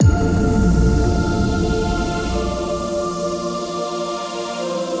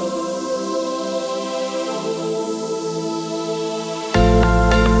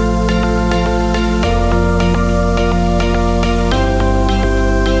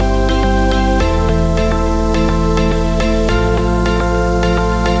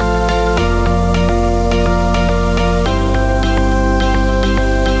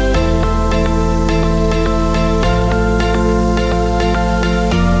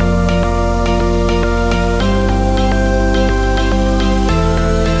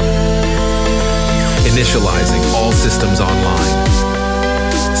Initializing all systems online.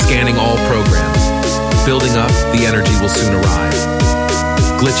 Scanning all programs. Building up, the energy will soon arrive.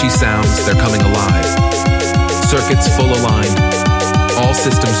 Glitchy sounds, they're coming alive. Circuits full aligned. All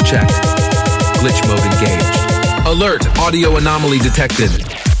systems checked. Glitch mode engaged. Alert! Audio anomaly detected.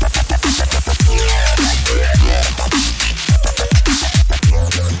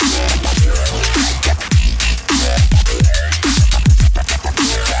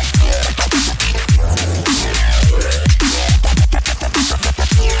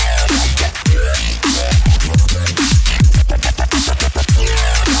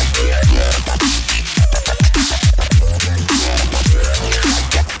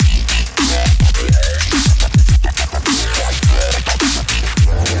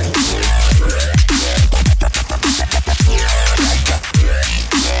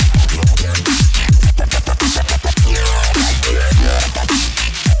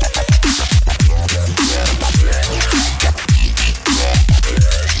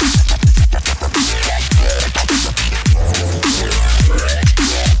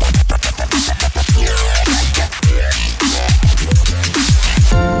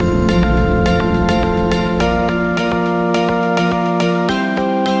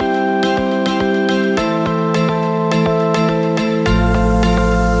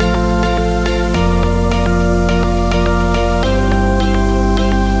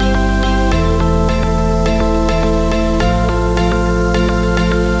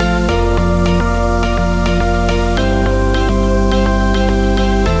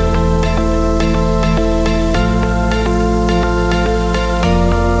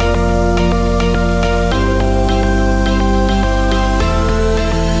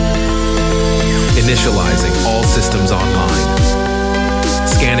 Initializing all systems online.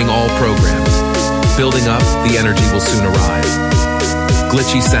 Scanning all programs. Building up, the energy will soon arrive.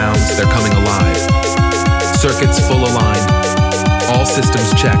 Glitchy sounds, they're coming alive. Circuits full aligned. All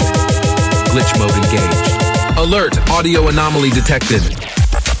systems checked. Glitch mode engaged. Alert! Audio anomaly detected.